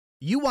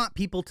You want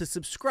people to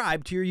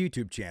subscribe to your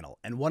YouTube channel,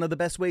 and one of the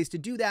best ways to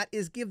do that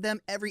is give them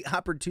every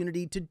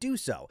opportunity to do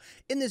so.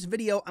 In this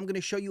video, I'm going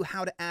to show you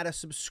how to add a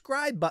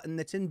subscribe button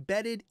that's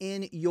embedded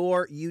in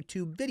your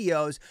YouTube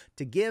videos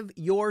to give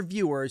your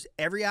viewers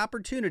every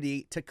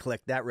opportunity to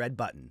click that red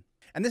button.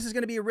 And this is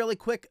going to be a really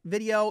quick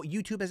video.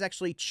 YouTube has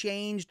actually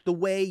changed the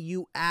way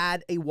you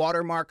add a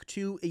watermark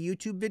to a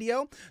YouTube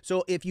video.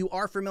 So if you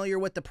are familiar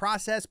with the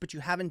process, but you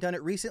haven't done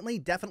it recently,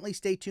 definitely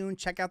stay tuned.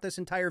 Check out this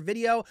entire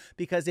video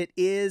because it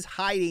is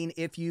hiding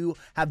if you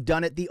have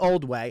done it the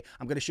old way.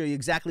 I'm going to show you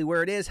exactly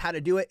where it is, how to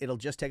do it. It'll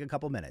just take a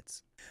couple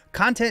minutes.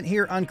 Content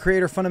here on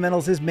Creator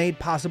Fundamentals is made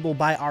possible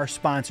by our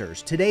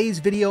sponsors. Today's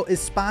video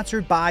is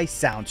sponsored by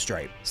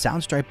Soundstripe.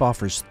 Soundstripe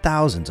offers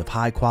thousands of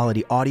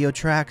high-quality audio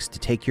tracks to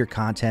take your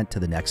content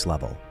to the next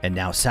level. And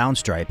now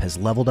Soundstripe has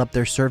leveled up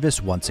their service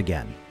once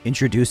again.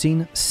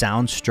 Introducing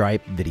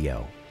Soundstripe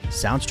Video.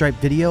 Soundstripe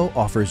Video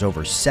offers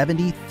over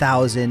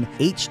 70,000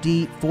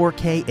 HD,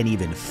 4K, and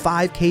even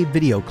 5K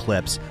video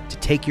clips to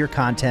take your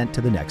content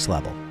to the next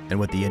level. And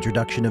with the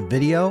introduction of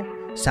video,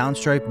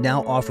 Soundstripe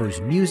now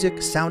offers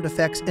music, sound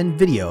effects, and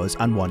videos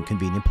on one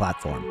convenient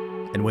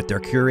platform. And with their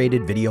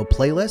curated video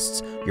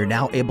playlists, you're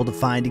now able to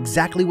find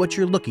exactly what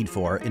you're looking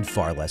for in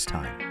far less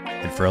time.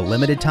 And for a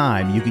limited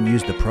time, you can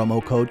use the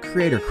promo code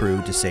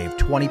CreatorCrew to save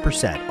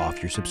 20%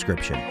 off your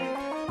subscription.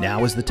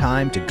 Now is the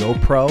time to go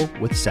pro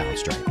with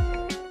Soundstripe.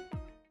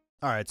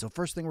 All right, so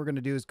first thing we're going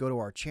to do is go to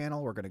our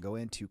channel. We're going to go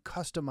into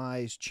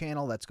Customize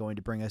Channel. That's going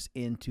to bring us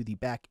into the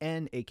back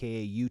end,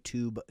 aka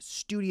YouTube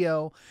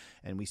Studio.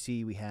 And we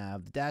see we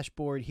have the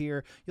dashboard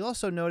here. You'll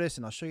also notice,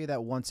 and I'll show you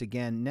that once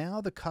again, now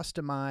the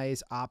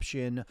Customize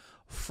option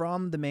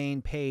from the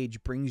main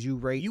page brings you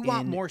right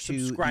into more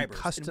subscribers.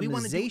 The Customization we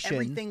want to do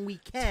everything we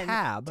can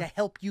tab to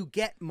help you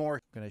get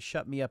more. Going to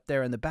shut me up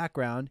there in the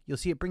background. You'll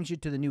see it brings you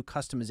to the new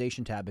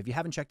Customization tab. If you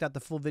haven't checked out the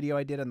full video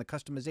I did on the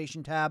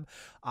Customization tab,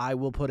 I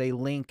will put a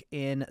link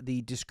in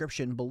the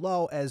description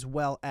below as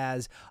well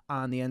as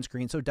on the end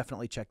screen, so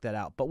definitely check that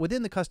out. But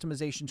within the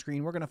customization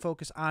screen, we're going to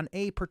focus on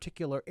a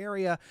particular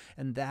area,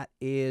 and that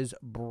is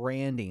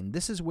branding.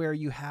 This is where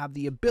you have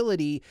the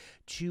ability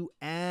to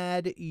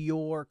add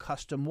your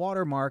custom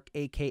watermark,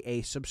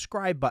 aka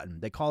subscribe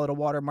button. They call it a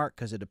watermark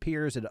because it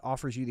appears, it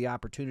offers you the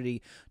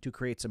opportunity to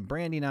create some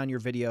branding on your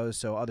videos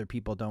so other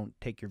people don't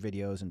take your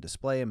videos and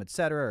display them,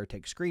 etc., or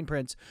take screen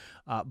prints.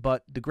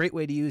 But the great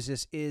way to use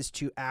this is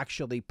to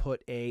actually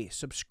put a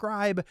subscribe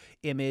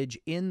image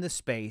in the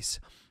space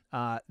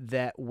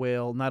that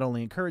will not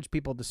only encourage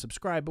people to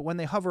subscribe, but when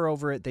they hover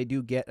over it, they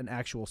do get an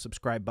actual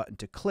subscribe button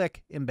to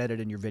click embedded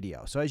in your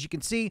video. So as you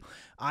can see,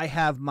 I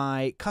have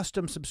my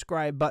custom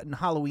subscribe button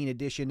Halloween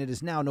edition. It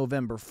is now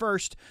November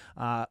 1st.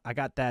 I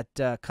got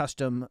that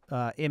custom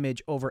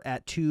image over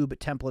at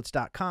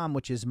tubetemplates.com,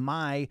 which is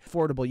my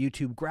affordable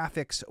YouTube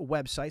graphics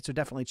website. So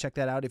definitely check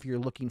that out if you're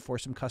looking for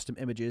some custom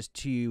images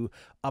to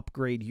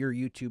upgrade your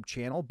YouTube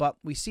channel. But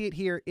we see it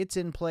here. It's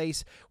in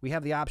place. We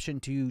have the option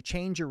to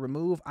change or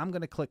remove. I'm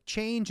going to click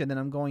change, and then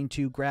I'm going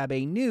to grab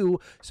a new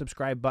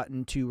subscribe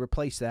button to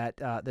replace that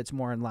that's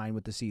more in line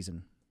with the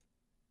season.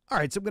 All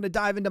right, so I'm going to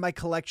dive into my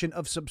collection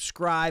of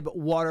subscribe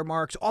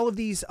watermarks. All of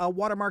these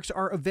watermarks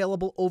are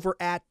available over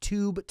at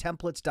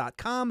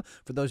tubetemplates.com.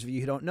 For those of you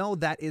who don't know,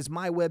 that is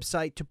my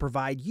website to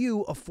provide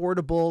you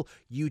affordable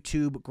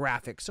YouTube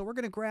graphics. So we're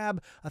going to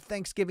grab a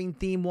Thanksgiving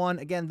theme one.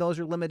 Again, those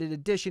are limited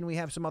edition. We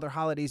have some other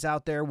holidays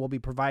out there. We'll be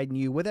providing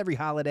you with every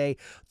holiday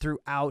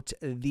throughout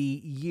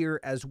the year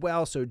as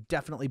well. So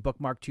definitely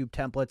bookmark Tube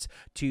Templates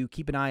to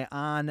keep an eye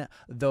on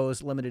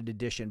those limited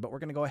edition. But we're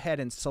going to go ahead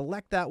and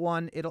select that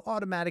one. It'll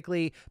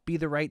automatically be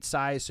the right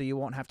size so you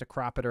won't have to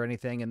crop it or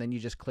anything, and then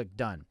you just click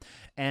done.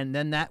 And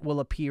then that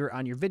will appear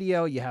on your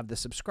video. You have the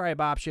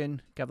subscribe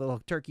option, got the little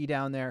turkey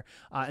down there.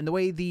 And the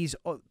way these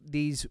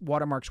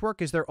watermarks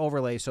work is they're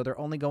overlays, so they're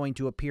only going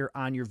to appear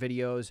on your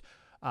videos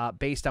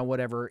based on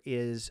whatever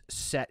is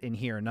set in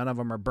here. None of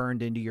them are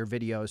burned into your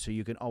videos, so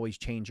you can always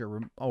change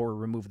or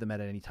remove them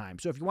at any time.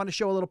 So if you want to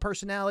show a little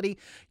personality,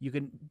 you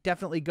can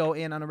definitely go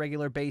in on a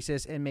regular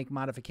basis and make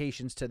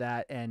modifications to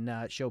that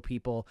and show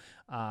people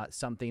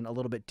something a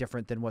little bit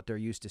different than what they're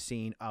used to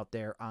seeing out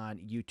there on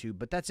YouTube.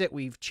 But that's it.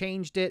 We've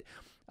changed it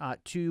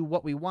to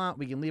what we want.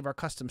 We can leave our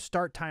custom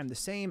start time the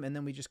same, and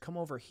then we just come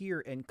over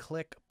here and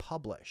click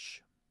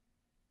publish.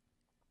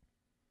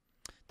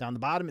 Down the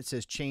bottom, it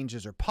says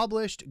changes are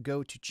published.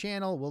 Go to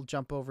channel. We'll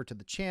jump over to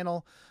the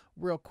channel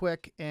real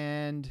quick,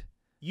 and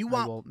I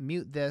will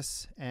mute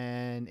this,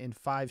 and in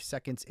 5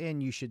 seconds in,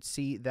 you should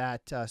see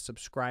that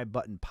subscribe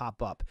button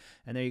pop up.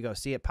 And there you go.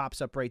 See, it pops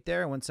up right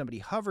there. And when somebody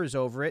hovers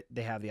over it,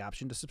 they have the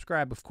option to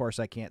subscribe. Of course,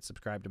 I can't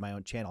subscribe to my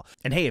own channel.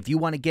 And hey, if you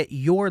want to get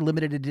your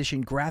limited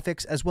edition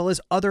graphics as well as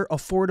other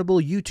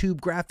affordable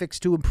YouTube graphics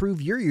to improve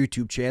your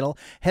YouTube channel,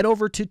 head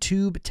over to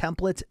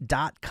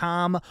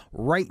tubetemplates.com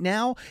right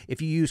now.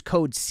 If you use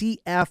code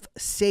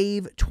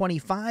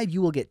CFSAVE25,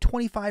 you will get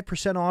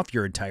 25% off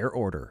your entire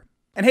order.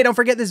 And hey, don't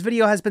forget this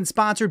video has been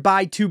sponsored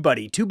by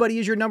TubeBuddy. TubeBuddy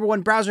is your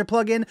 #1 browser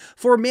plugin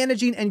for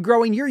managing and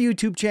growing your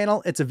YouTube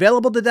channel. It's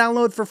available to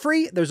download for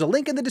free. There's a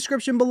link in the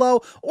description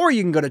below, or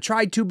you can go to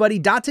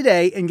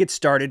trytubebuddy.today and get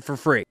started for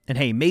free. And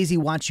hey, Maisie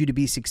wants you to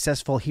be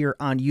successful here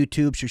on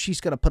YouTube, so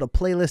she's going to put a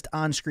playlist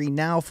on screen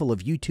now full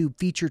of YouTube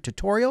feature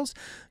tutorials.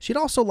 She'd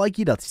also like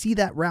you to see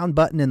that round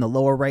button in the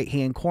lower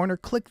right-hand corner.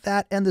 Click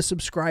that and the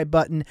subscribe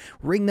button.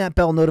 Ring that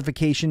bell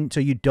notification so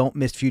you don't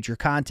miss future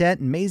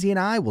content. And Maisie and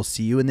I will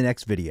see you in the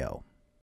next video.